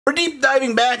We're deep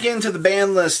diving back into the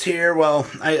ban list here. Well,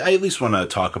 I at least want to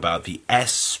talk about the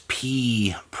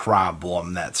SP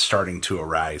problem that's starting to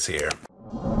arise here.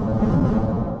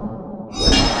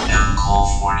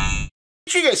 Make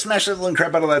sure you guys smash that little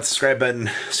crap out of that subscribe button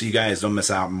so you guys don't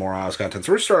miss out on more Oz content.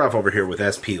 So we're start off over here with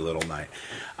SP Little Knight.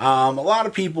 A lot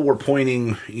of people were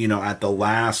pointing, at the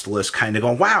last list, kind of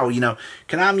going, wow,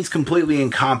 Konami's completely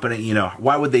incompetent.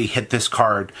 Why would they hit this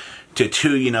card to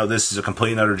 2? This is a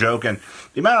complete and utter joke. And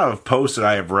the amount of posts that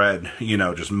I have read,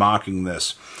 just mocking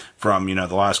this from,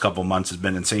 the last couple months has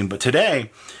been insane. But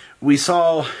today, we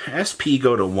saw SP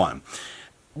go to 1.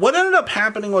 What ended up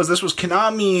happening was this was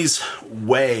Konami's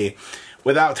way,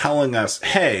 without telling us,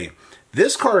 hey,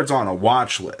 this card's on a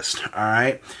watch list,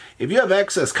 alright? If you have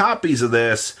excess copies of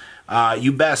this,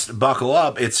 you best buckle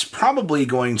up. It's probably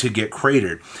going to get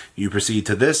cratered. You proceed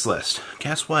to this list.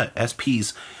 Guess what?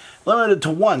 SP's limited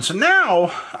to 1. So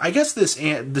now, I guess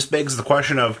this begs the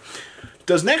question of,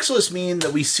 does next list mean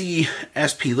that we see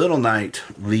SP Little Knight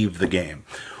leave the game?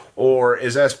 Or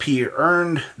is SP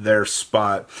earned their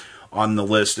spot on the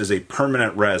list as a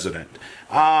permanent resident?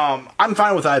 I'm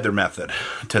fine with either method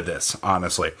to this,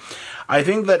 honestly. I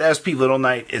think that SP Little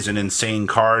Knight is an insane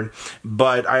card,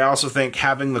 but I also think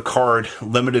having the card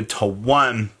limited to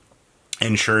 1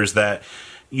 ensures that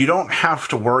you don't have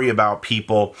to worry about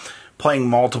people playing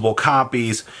multiple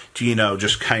copies to,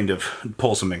 just kind of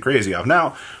pull something crazy off.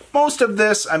 Now, most of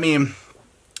this,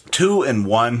 2 and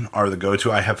 1 are the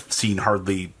go-to. I have seen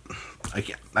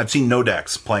I've seen no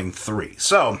decks playing 3.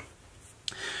 So,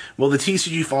 will the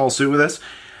TCG follow suit with this?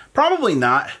 Probably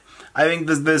not. I think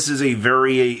this is a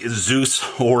very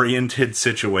Zeus-oriented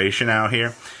situation out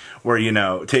here, where,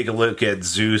 take a look at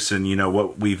Zeus and,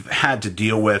 what we've had to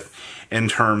deal with in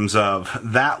terms of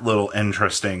that little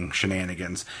interesting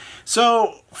shenanigans.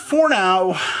 So, for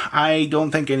now, I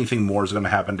don't think anything more is going to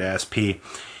happen to SP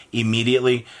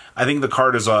immediately. I think the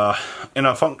card is in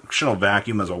a functional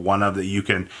vacuum as a 1-of that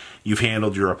you've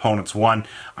handled your opponent's 1.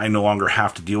 I no longer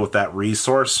have to deal with that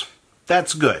resource.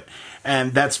 That's good.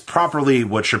 And that's properly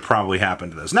what should probably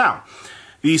happen to this. Now,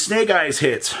 the Snake Eyes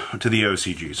hits to the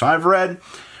OCG. So I've read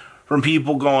from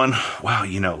people going, wow,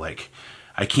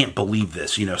 I can't believe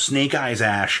this. Snake Eyes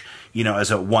Ash,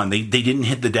 as a 1. They didn't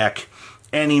hit the deck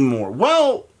anymore.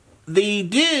 Well, they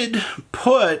did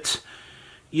put,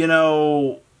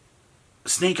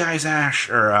 Snake Eyes Ash,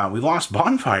 or we lost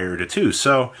Bonfire to 2.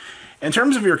 So, in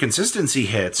terms of your consistency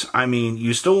hits,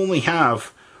 you still only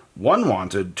have 1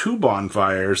 Wanted, 2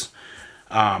 Bonfires.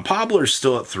 Poblar's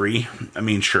still at 3.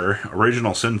 Sure,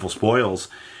 original Sinful Spoils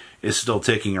is still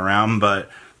ticking around, but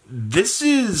this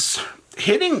is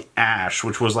hitting Ash,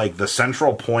 which was like the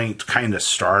central point kind of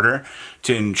starter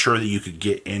to ensure that you could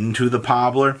get into the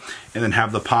Poblar, and then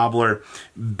have the Poblar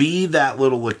be that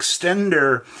little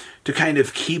extender to kind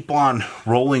of keep on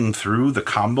rolling through the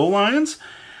combo lines.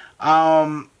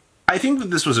 I think that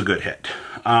this was a good hit.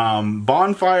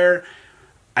 Bonfire,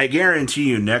 I guarantee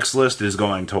you next list is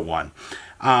going to 1.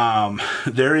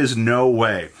 There is no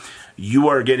way you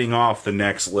are getting off the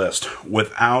next list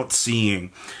without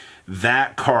seeing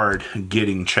that card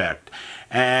getting checked.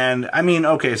 And,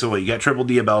 okay, so what, you got Triple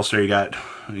Diabellstar, you got,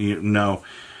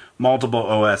 multiple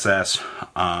OSS,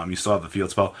 you still have the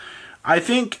field spell. I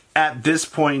think at this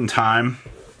point in time,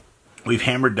 we've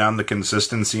hammered down the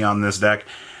consistency on this deck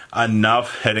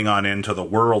enough heading on into the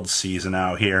World season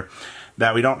out here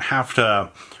that we don't have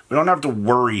to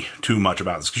worry too much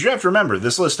about this. Because you have to remember,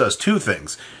 this list does 2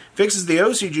 things. Fixes the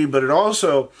OCG, but it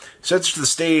also sets the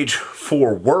stage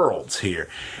for Worlds here.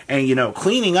 And,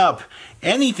 cleaning up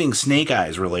anything Snake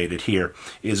Eyes related here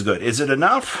is good. Is it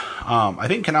enough? I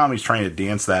think Konami's trying to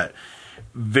dance that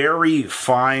very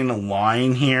fine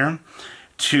line here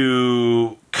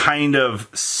to kind of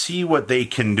see what they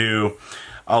can do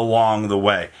along the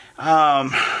way. I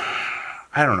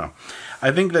don't know.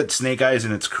 I think that Snake Eyes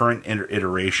in its current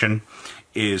iteration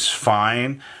is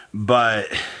fine, but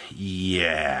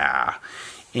yeah,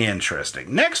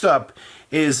 interesting. Next up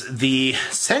is the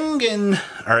Sengen,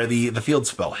 or the field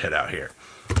spell hit out here.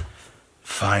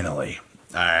 Finally.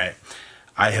 Alright.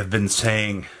 I have been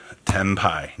saying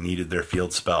Tenpai needed their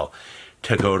field spell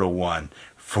to go to 1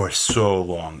 for so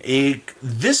long.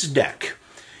 This deck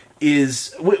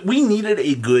is... We needed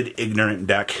a good Ignorant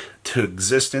deck to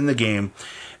exist in the game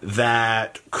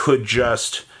that could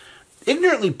just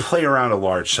ignorantly play around a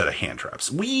large set of hand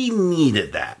traps. We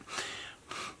needed that.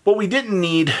 What we didn't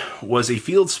need was a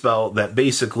field spell that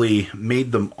basically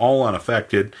made them all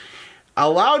unaffected,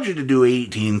 allowed you to do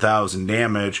 18,000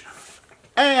 damage,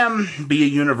 and be a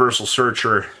universal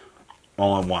searcher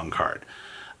all on 1 card.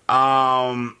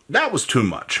 That was too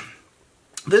much.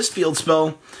 This field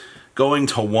spell going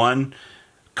to 1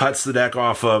 cuts the deck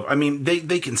off of, I mean,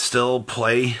 they can still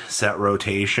play set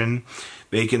rotation.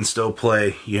 They can still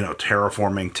play,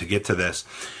 terraforming to get to this.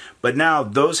 But now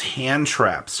those hand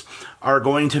traps are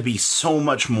going to be so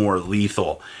much more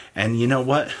lethal. And you know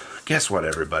what? Guess what,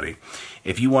 everybody?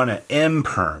 If you want to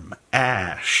imperm,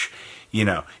 ash, you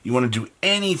want to do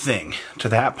anything to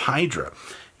that Hydra,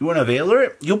 you want to Veiler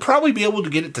it, you'll probably be able to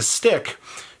get it to stick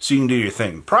so you can do your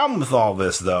thing. The problem with all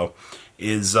this, though,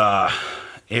 is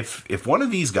if one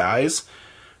of these guys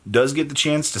does get the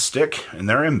chance to stick and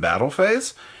they're in battle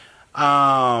phase,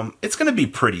 it's going to be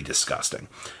pretty disgusting.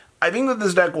 I think that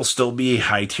this deck will still be a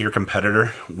high-tier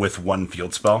competitor with 1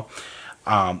 field spell,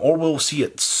 or we'll see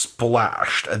it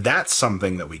splashed. That's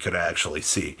something that we could actually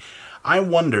see. I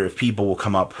wonder if people will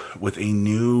come up with a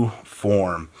new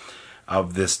form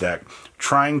of this deck,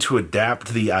 trying to adapt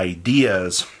the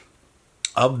ideas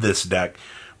of this deck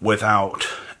with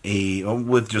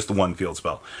just the 1 field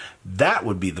spell. That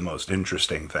would be the most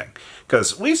interesting thing,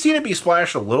 because we've seen it be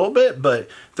splashed a little bit, but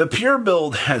the pure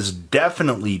build has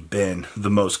definitely been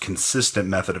the most consistent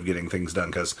method of getting things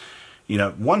done, because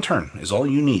 1 turn is all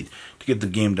you need to get the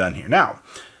game done here. Now,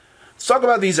 let's talk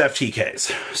about these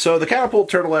FTKs. So the Catapult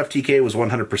Turtle FTK was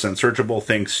 100% searchable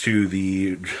thanks to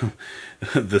the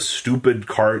the stupid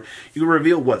card. You can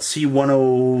reveal what,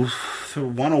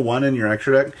 C101 in your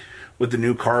extra deck with the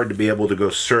new card to be able to go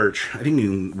search. I think you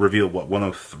can reveal what,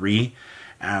 103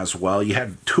 as well. You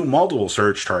had multiple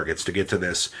search targets to get to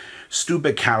this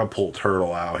stupid Catapult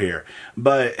Turtle out here,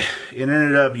 but it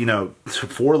ended up,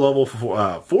 4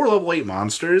 level 8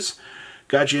 monsters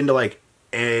got you into like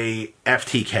a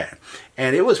FTK,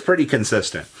 and it was pretty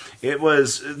consistent.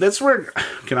 That's where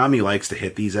Konami likes to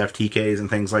hit these FTKs and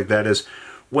things like that, is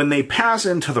when they pass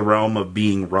into the realm of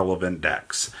being relevant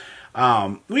decks.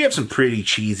 We have some pretty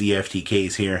cheesy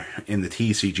FTKs here in the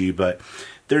TCG, but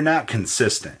they're not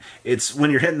consistent. It's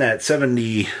when you're hitting that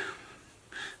 70,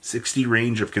 60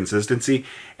 range of consistency,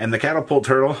 and the Catapult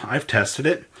Turtle, I've tested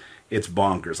it, it's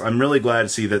bonkers. I'm really glad to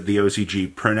see that the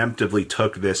OCG preemptively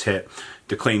took this hit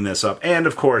to clean this up. And,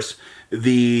 of course,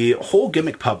 the whole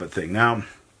Gimmick Puppet thing. Now,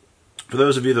 for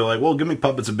those of you that are like, well, Gimmick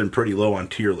Puppets have been pretty low on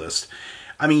tier list.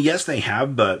 I mean, yes, they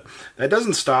have, but that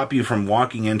doesn't stop you from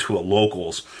walking into a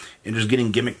locals and just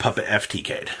getting Gimmick Puppet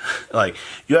FTK'd. Like,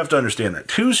 you have to understand that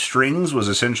 2 strings was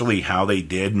essentially how they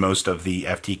did most of the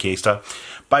FTK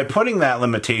stuff. By putting that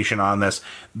limitation on this,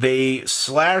 they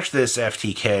slashed this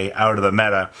FTK out of the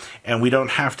meta, and we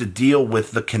don't have to deal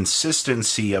with the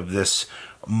consistency of this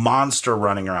monster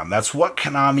running around. That's what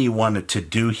Konami wanted to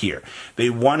do here. They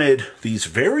wanted these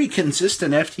very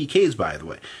consistent FTKs, by the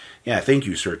way. Yeah, thank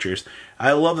you, searchers.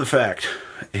 I love the fact,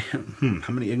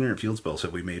 how many ignorant field spells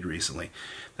have we made recently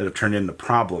that have turned into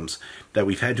problems that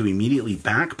we've had to immediately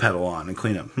backpedal on and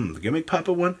clean up? The Gimmick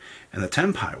Puppet one and the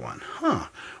Tenpai one.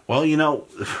 Well,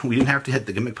 we didn't have to hit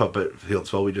the Gimmick Puppet field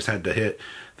spell. We just had to hit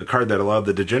the card that allowed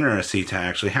the degeneracy to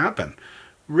actually happen.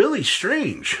 Really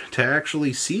strange to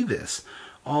actually see this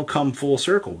all come full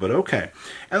circle, but okay.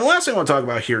 And the last thing I want to talk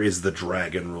about here is the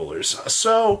Dragon Rulers.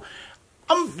 So,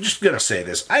 I'm just going to say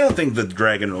this. I don't think the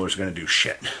Dragon Rulers are going to do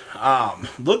shit.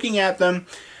 Looking at them,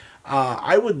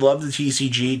 I would love the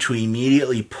TCG to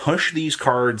immediately push these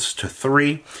cards to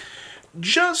 3,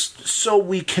 just so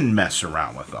we can mess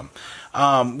around with them.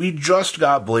 We just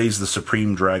got Blaze the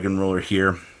Supreme Dragon Ruler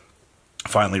here.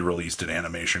 Finally released an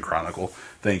Animation Chronicle.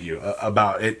 Thank you.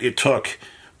 It took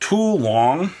too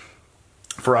long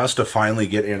for us to finally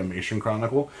get Animation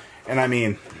Chronicle. And I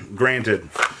mean, granted,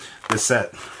 this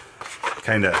set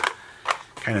kind of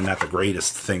not the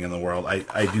greatest thing in the world.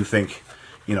 I do think,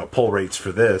 pull rates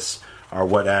for this are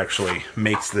what actually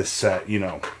makes this set,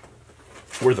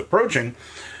 worth approaching.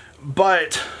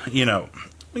 But, we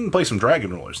can play some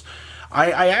Dragon Rulers.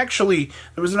 I actually,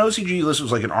 there was an OCG list, it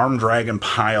was like an Armed Dragon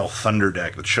Pile Thunder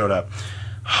deck that showed up.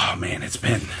 Oh man, it's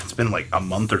been like a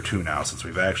month or 2 now since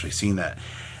we've actually seen that.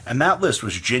 And that list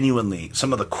was genuinely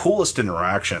some of the coolest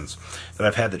interactions that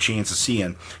I've had the chance to see.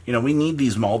 And, we need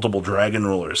these multiple Dragon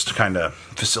Rulers to kind of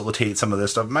facilitate some of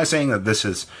this stuff. Am I saying that this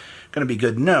is going to be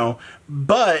good? No.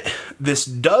 But this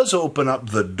does open up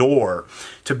the door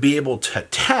to be able to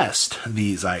test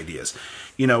these ideas.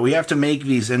 We have to make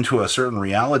these into a certain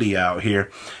reality out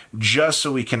here just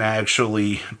so we can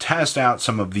actually test out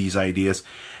some of these ideas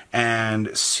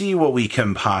and see what we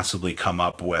can possibly come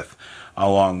up with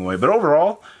along the way. But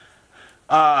overall,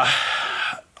 a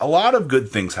lot of good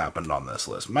things happened on this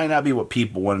list. Might not be what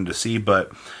people wanted to see,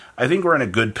 but I think we're in a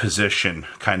good position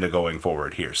kind of going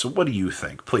forward here. So what do you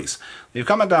think? Please leave a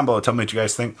comment down below. Tell me what you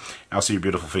guys think. I'll see your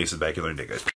beautiful faces back in the day,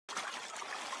 guys.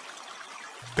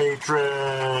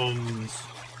 Patrons!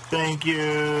 Thank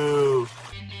you.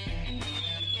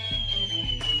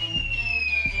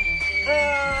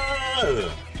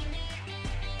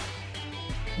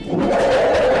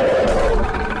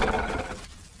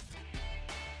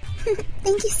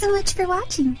 Thank you so much for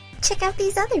watching. Check out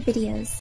these other videos.